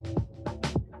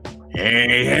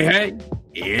Hey,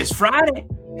 it's Friday.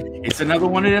 It's another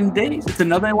one of them days. It's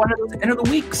another one of those end of the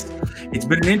weeks. It's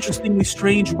been an interestingly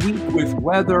strange week with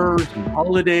weather and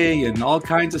holiday and all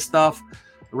kinds of stuff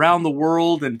around the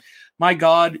world. And my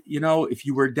God, if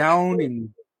you were down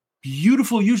in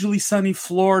beautiful, usually sunny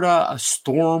Florida, a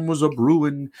storm was a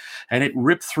brewing and it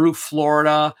ripped through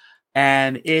Florida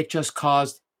and it just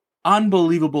caused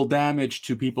unbelievable damage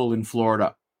to people in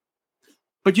Florida.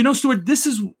 But Stuart, this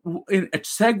is a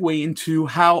segue into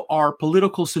how our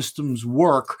political systems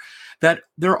work, that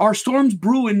there are storms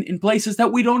brewing in places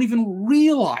that we don't even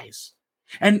realize,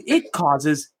 and it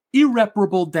causes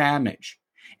irreparable damage.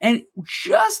 And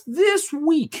just this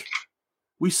week,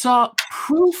 we saw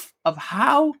proof of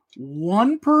how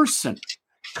one person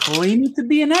claiming to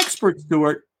be an expert,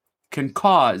 Stuart, can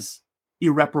cause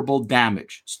irreparable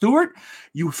damage. Stuart,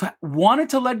 you've wanted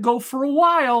to let go for a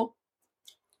while.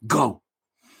 Go.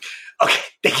 Okay,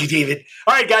 thank you, David.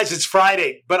 All right, guys, it's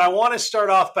Friday, but I want to start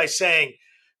off by saying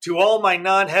to all my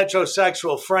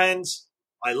non-heterosexual friends,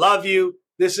 I love you.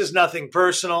 This is nothing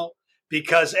personal,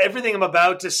 because everything I'm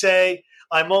about to say,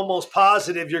 I'm almost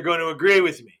positive you're going to agree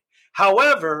with me.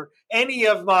 However, any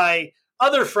of my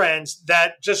other friends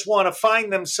that just want to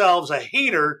find themselves a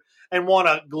hater and want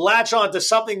to latch onto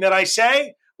something that I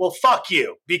say, well, fuck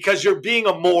you, because you're being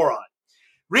a moron.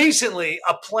 Recently,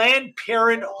 a Planned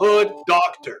Parenthood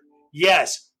doctor,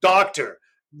 yes, doctor,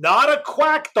 not a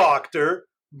quack doctor,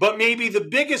 but maybe the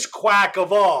biggest quack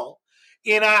of all,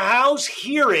 in a House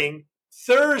hearing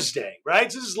Thursday, right?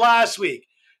 This is last week,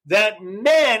 that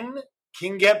men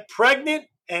can get pregnant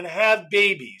and have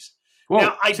babies. Whoa,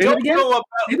 now, I don't know about...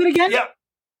 Say that again? Yeah,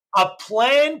 a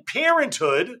Planned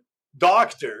Parenthood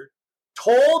doctor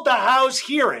told the House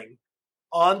hearing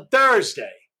on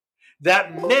Thursday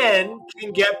that men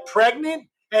can get pregnant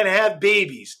and have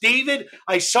babies. David,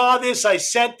 I saw this. I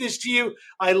sent this to you.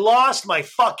 I lost my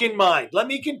fucking mind. Let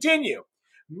me continue.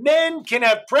 Men can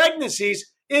have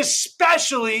pregnancies,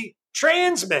 especially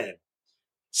trans men,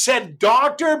 said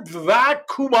Dr. Vivek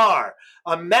Kumar,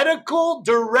 a medical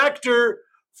director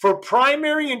for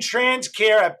primary and trans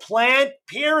care at Planned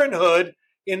Parenthood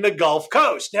in the Gulf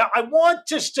Coast. Now, I want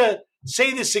just to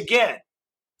say this again.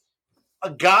 A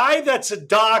guy that's a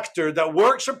doctor that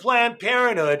works for Planned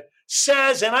Parenthood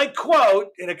says, and I quote,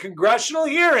 in a congressional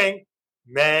hearing,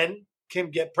 men can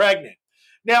get pregnant.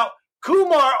 Now,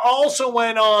 Kumar also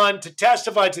went on to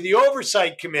testify to the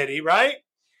Oversight Committee, right?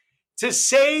 To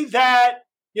say that,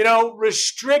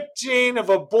 restricting of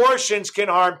abortions can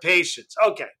harm patients.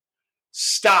 Okay,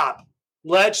 stop.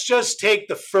 Let's just take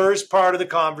the first part of the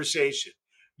conversation.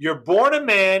 You're born a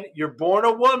man, you're born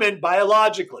a woman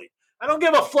biologically. I don't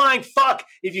give a flying fuck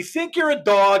if you think you're a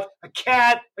dog, a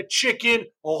cat, a chicken,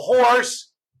 a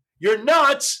horse. You're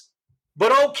nuts,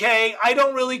 but okay, I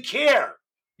don't really care.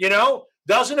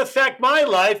 Doesn't affect my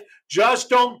life. Just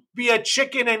don't be a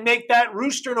chicken and make that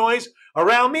rooster noise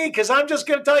around me, because I'm just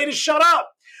going to tell you to shut up.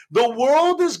 The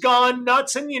world has gone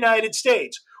nuts in the United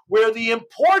States, where the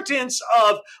importance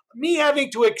of me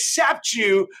having to accept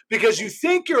you because you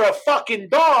think you're a fucking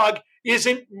dog is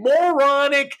a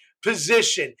moronic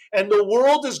position, and the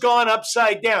world has gone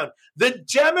upside down. The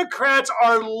Democrats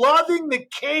are loving the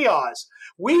chaos.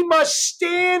 We must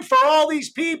stand for all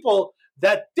these people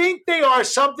that think they are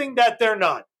something that they're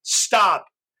not. Stop.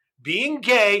 Being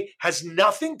gay has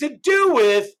nothing to do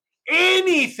with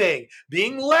anything.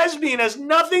 Being lesbian has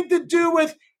nothing to do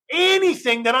with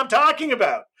anything that I'm talking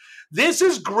about. This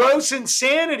is gross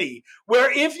insanity,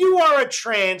 where if you are a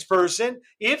trans person,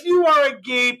 if you are a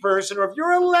gay person, or if you're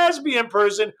a lesbian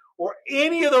person, or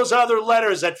any of those other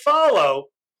letters that follow,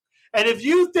 and if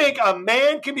you think a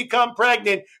man can become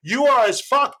pregnant, you are as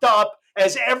fucked up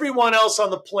as everyone else on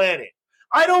the planet.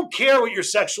 I don't care what your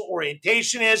sexual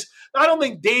orientation is. I don't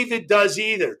think David does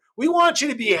either. We want you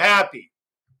to be happy.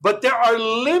 But there are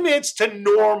limits to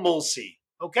normalcy,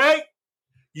 okay?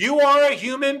 You are a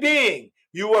human being.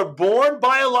 You are born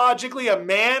biologically a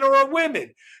man or a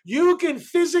woman. You can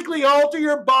physically alter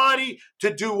your body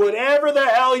to do whatever the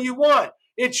hell you want.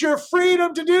 It's your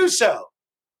freedom to do so.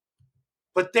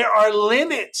 But there are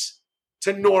limits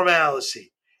to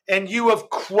normalcy. And you have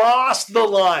crossed the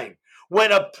line.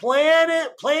 When a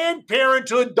Planned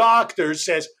Parenthood doctor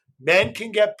says men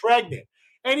can get pregnant,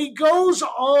 and he goes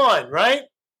on, right?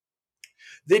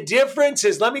 The difference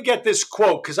is, let me get this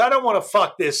quote, because I don't want to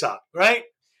fuck this up, right?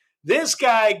 This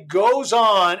guy goes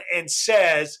on and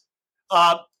says,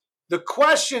 the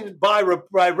question by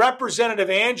Representative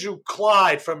Andrew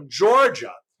Clyde from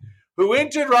Georgia, who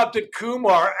interrupted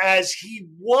Kumar as he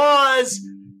was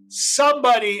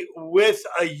somebody with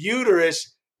a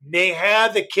uterus may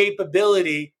have the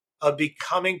capability of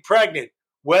becoming pregnant.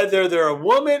 whether they're a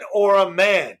woman or a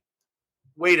man.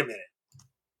 Wait a minute.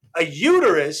 A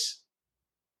uterus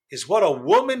is what a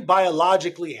woman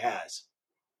biologically has.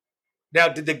 Now,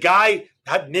 did the guy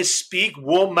misspeak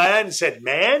woman and said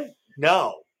man?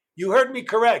 No. You heard me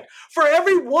correct. For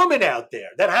every woman out there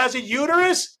that has a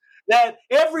uterus, that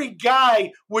every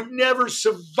guy would never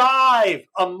survive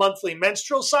a monthly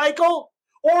menstrual cycle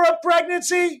or a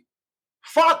pregnancy,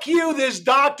 fuck you, this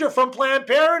doctor from Planned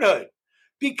Parenthood.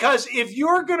 Because if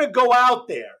you're going to go out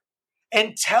there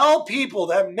and tell people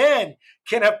that men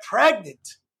can have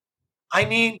pregnant, I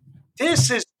mean,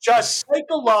 this is just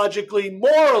psychologically,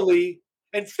 morally,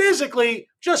 and physically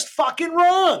just fucking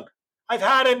wrong. I've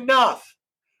had enough.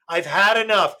 I've had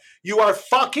enough. You are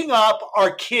fucking up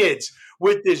our kids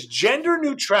with this gender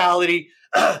neutrality,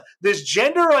 this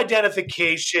gender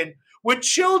identification with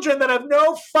children that have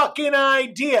no fucking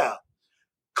idea.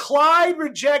 Clyde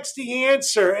rejects the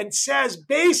answer and says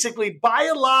basically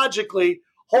biologically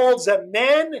holds that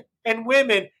men and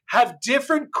women have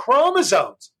different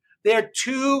chromosomes. They're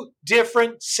two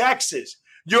different sexes.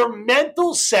 Your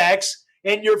mental sex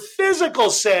and your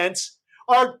physical sense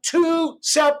are two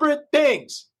separate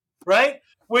things, right?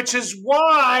 Which is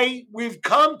why we've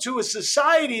come to a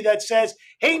society that says,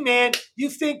 hey man, you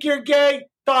think you're gay?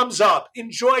 Thumbs up.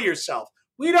 Enjoy yourself.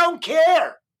 We don't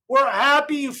care. We're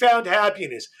happy you found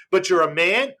happiness, but you're a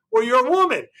man or you're a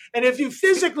woman. And if you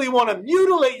physically want to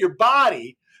mutilate your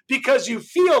body because you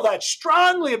feel that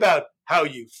strongly about how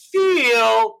you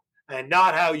feel and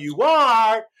not how you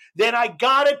are, then I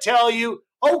gotta tell you,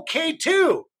 okay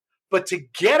too. But to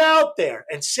get out there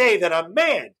and say that a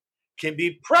man can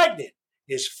be pregnant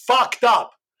is fucked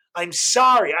up. I'm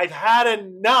sorry. I've had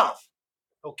enough.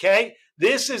 Okay?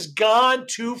 This has gone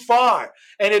too far.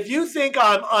 And if you think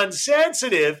I'm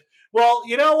unsensitive, well,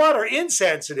 you know what? Or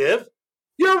insensitive,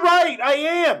 you're right. I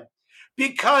am.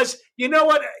 Because you know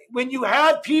what? When you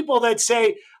have people that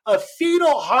say a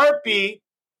fetal heartbeat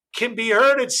can be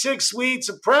heard at 6 weeks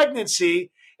of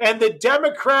pregnancy, and the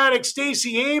Democratic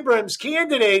Stacey Abrams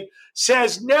candidate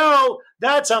says, no,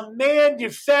 that's a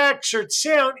manufactured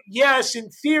sound. Yes, in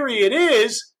theory it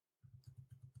is,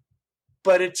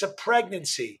 but it's a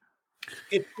pregnancy.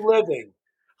 It's living.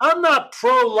 I'm not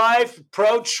pro-life,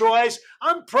 pro-choice.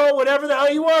 I'm pro whatever the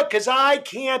hell you want because I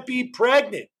can't be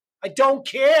pregnant. I don't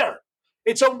care.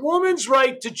 It's a woman's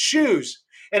right to choose.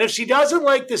 And if she doesn't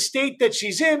like the state that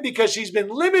she's in because she's been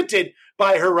limited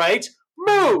by her rights,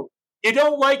 move. You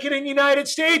don't like it in the United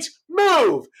States?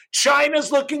 Move.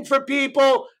 China's looking for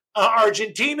people.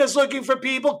 Argentina's looking for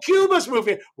people. Cuba's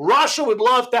moving. Russia would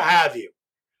love to have you.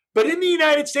 But in the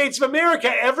United States of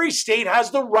America, every state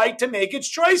has the right to make its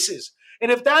choices.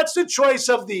 And if that's the choice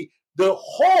of the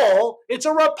whole, it's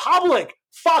a republic.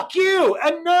 Fuck you.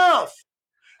 Enough.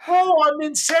 Oh, I'm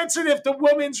insensitive to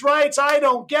women's rights. I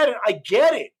don't get it. I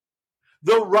get it.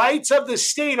 The rights of the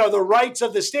state are the rights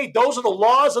of the state. Those are the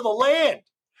laws of the land.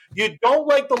 You don't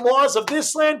like the laws of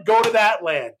this land, go to that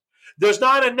land. There's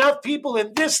not enough people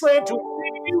in this land to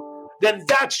agree with you, then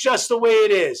that's just the way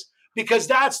it is. Because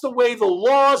that's the way the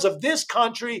laws of this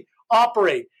country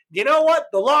operate. You know what?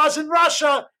 The laws in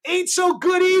Russia ain't so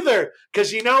good either.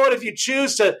 Because you know what? If you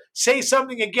choose to say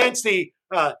something against the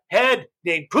head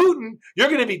named Putin, you're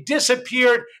going to be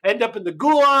disappeared, end up in the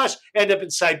goulash, end up in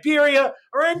Siberia,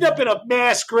 or end up in a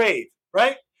mass grave,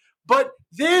 right? But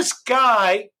this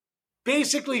guy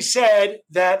basically said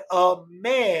that a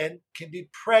man can be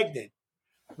pregnant.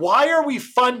 Why are we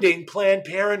funding Planned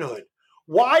Parenthood?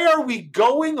 Why are we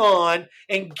going on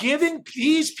and giving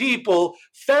these people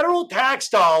federal tax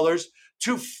dollars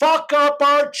to fuck up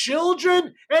our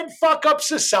children and fuck up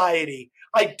society?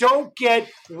 I don't get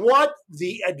what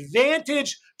the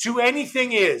advantage to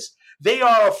anything is. They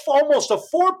are almost a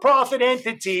for-profit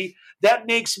entity that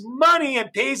makes money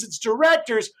and pays its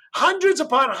directors hundreds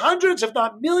upon hundreds, if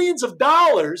not millions of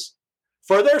dollars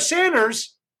for their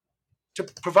centers to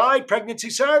provide pregnancy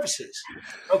services.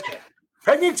 Okay.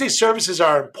 Pregnancy services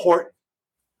are important.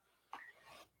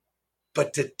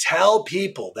 But to tell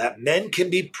people that men can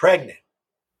be pregnant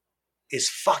is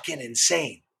fucking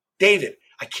insane. David,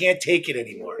 I can't take it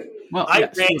anymore. Well, I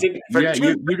ranted for you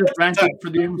just ranted for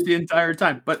the entire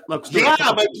time. But look,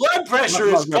 my blood pressure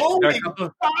is going.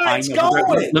 It's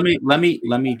going.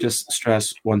 Let me just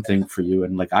stress one thing for you.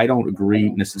 And like, I don't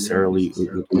agree necessarily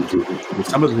with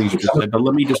some of the things you just said, but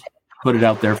let me just put it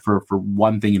out there for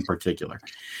one thing in particular.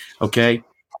 Okay.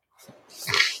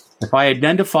 If I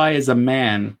identify as a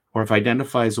man or if I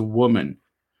identify as a woman,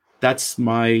 that's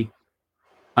how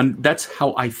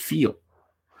I feel.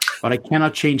 But I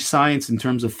cannot change science in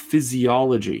terms of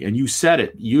physiology. And you said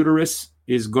it, uterus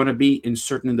is going to be in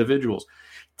certain individuals.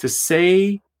 To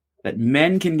say that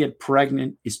men can get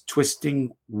pregnant is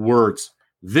twisting words.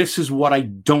 This is what I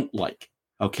don't like.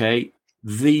 Okay.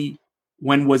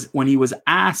 When he was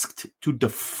asked to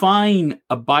define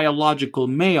a biological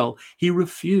male, he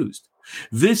refused.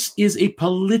 This is a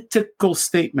political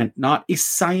statement, not a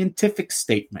scientific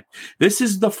statement. This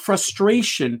is the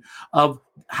frustration of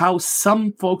how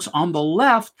some folks on the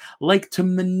left like to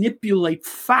manipulate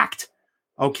fact.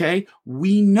 Okay,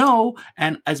 we know,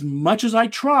 and as much as I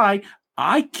try,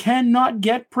 I cannot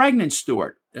get pregnant,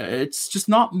 Stuart. It's just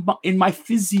not in my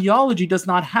physiology, does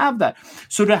not have that.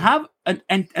 So to have,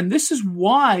 and this is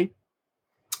why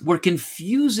we're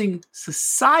confusing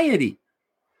society.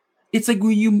 It's like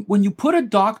when you put a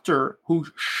doctor who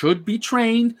should be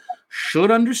trained,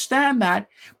 should understand that,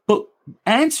 but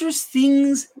answers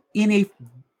things in a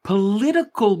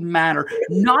political manner,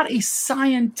 not a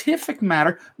scientific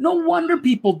matter. No wonder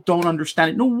people don't understand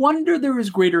it. No wonder there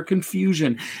is greater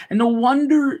confusion. And no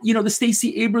wonder, the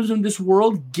Stacey Abrams in this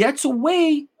world gets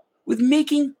away with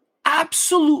making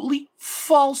absolutely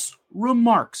false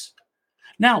remarks.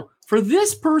 Now, for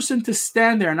this person to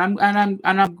stand there, and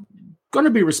I'm going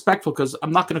to be respectful because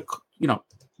I'm not going to,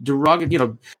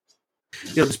 derogate,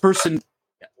 this person,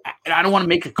 I don't want to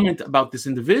make a comment about this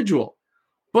individual,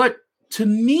 but to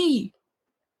me,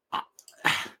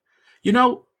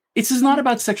 this is not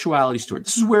about sexuality, Stuart.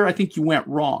 This is where I think you went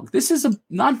wrong. This is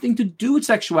nothing to do with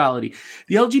sexuality.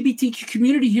 The LGBTQ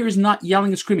community here is not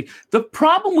yelling and screaming. The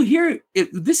problem we hear,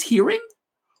 this hearing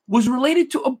was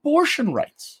related to abortion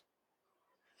rights.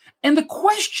 And the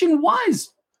question was,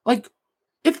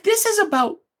 if this is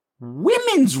about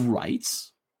women's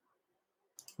rights,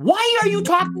 why are you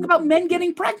talking about men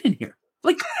getting pregnant here?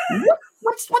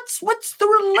 What's the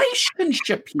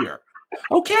relationship here?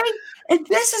 Okay? And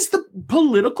this is the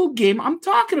political game I'm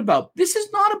talking about. This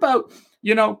is not about,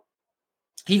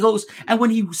 he goes, and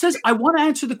when he says, I want to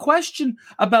answer the question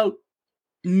about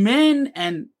men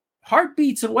and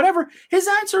heartbeats and whatever, his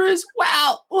answer is,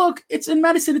 well, look, it's in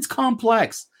medicine, it's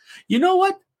complex. You know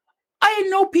what? I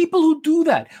know people who do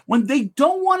that. When they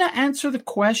don't want to answer the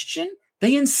question,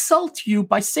 they insult you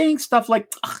by saying stuff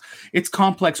like, it's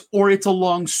complex or it's a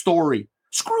long story.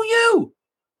 Screw you.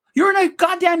 You're in a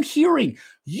goddamn hearing.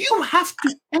 You have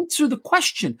to answer the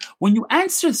question. When you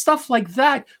answer stuff like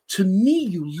that, to me,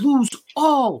 you lose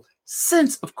all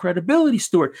sense of credibility,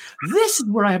 Stuart. This is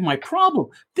where I have my problem.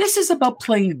 This is about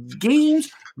playing games,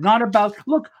 not about,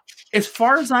 look, as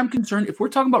far as I'm concerned, if we're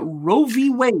talking about Roe v.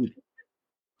 Wade,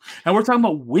 and we're talking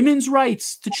about women's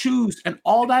rights to choose and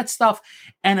all that stuff,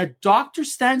 and a doctor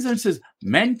stands there and says,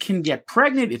 men can get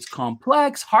pregnant, it's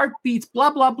complex, heartbeats,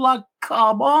 blah, blah, blah.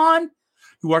 Come on.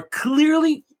 You are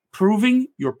clearly proving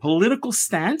your political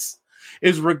stance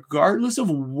is regardless of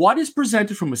what is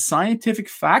presented from a scientific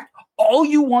fact, all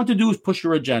you want to do is push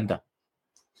your agenda.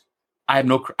 I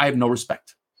have no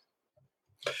respect.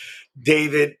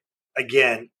 David,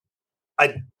 again,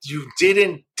 you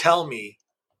didn't tell me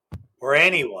or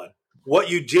anyone what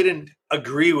you didn't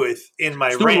agree with in my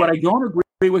rant. What I don't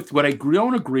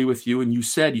agree with you, and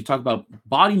you talk about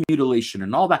body mutilation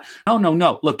and all that.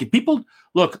 No.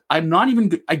 Look, I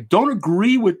don't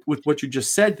agree with what you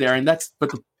just said there,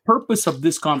 but the purpose of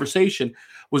this conversation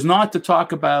was not to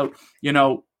talk about,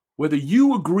 whether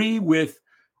you agree with.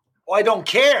 Well, I don't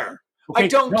care. Okay, I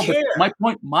don't care.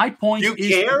 My point you is.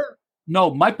 You care?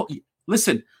 No, my point.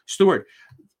 Listen, Stuart,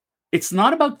 it's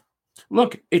not about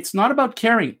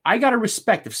caring. I got to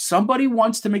respect. If somebody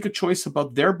wants to make a choice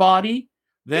about their body,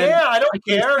 then I don't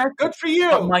care. Good for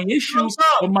you. But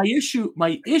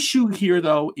my issue here,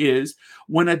 though, is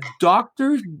when a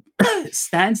doctor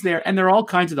stands there, and there are all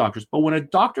kinds of doctors, but when a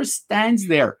doctor stands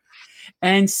there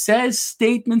and says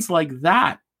statements like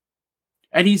that,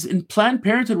 and he's in Planned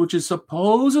Parenthood, which is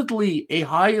supposedly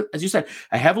as you said,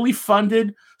 a heavily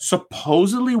funded,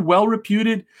 supposedly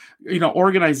well-reputed,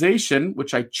 organization,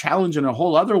 which I challenge in a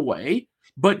whole other way.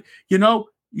 But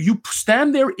you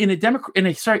stand there in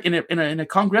a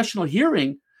congressional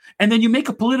hearing, and then you make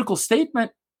a political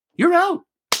statement. You're out.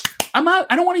 I'm out.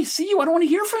 I don't want to see you. I don't want to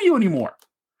hear from you anymore.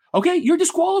 Okay, you're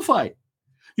disqualified.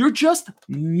 You're just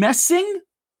messing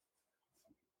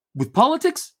with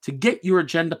politics to get your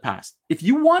agenda passed. If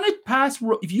you want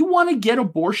to get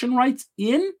abortion rights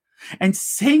in and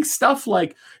saying stuff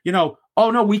like,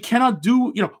 oh no, we cannot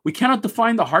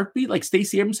define the heartbeat like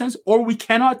Stacey Abrams says, or we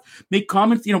cannot make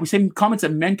comments, we say comments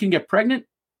that men can get pregnant.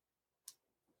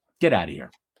 Get out of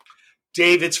here.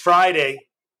 Dave, it's Friday.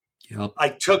 Yep. I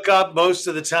took up most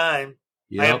of the time.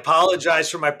 Yep. I apologize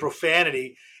for my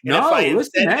profanity. And I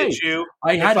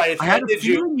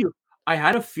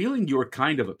had a feeling you were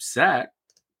kind of upset.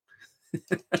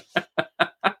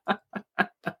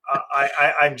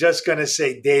 I'm just going to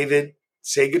say, David,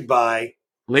 say goodbye.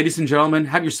 Ladies and gentlemen,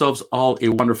 have yourselves all a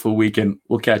wonderful weekend.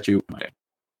 We'll catch you Monday.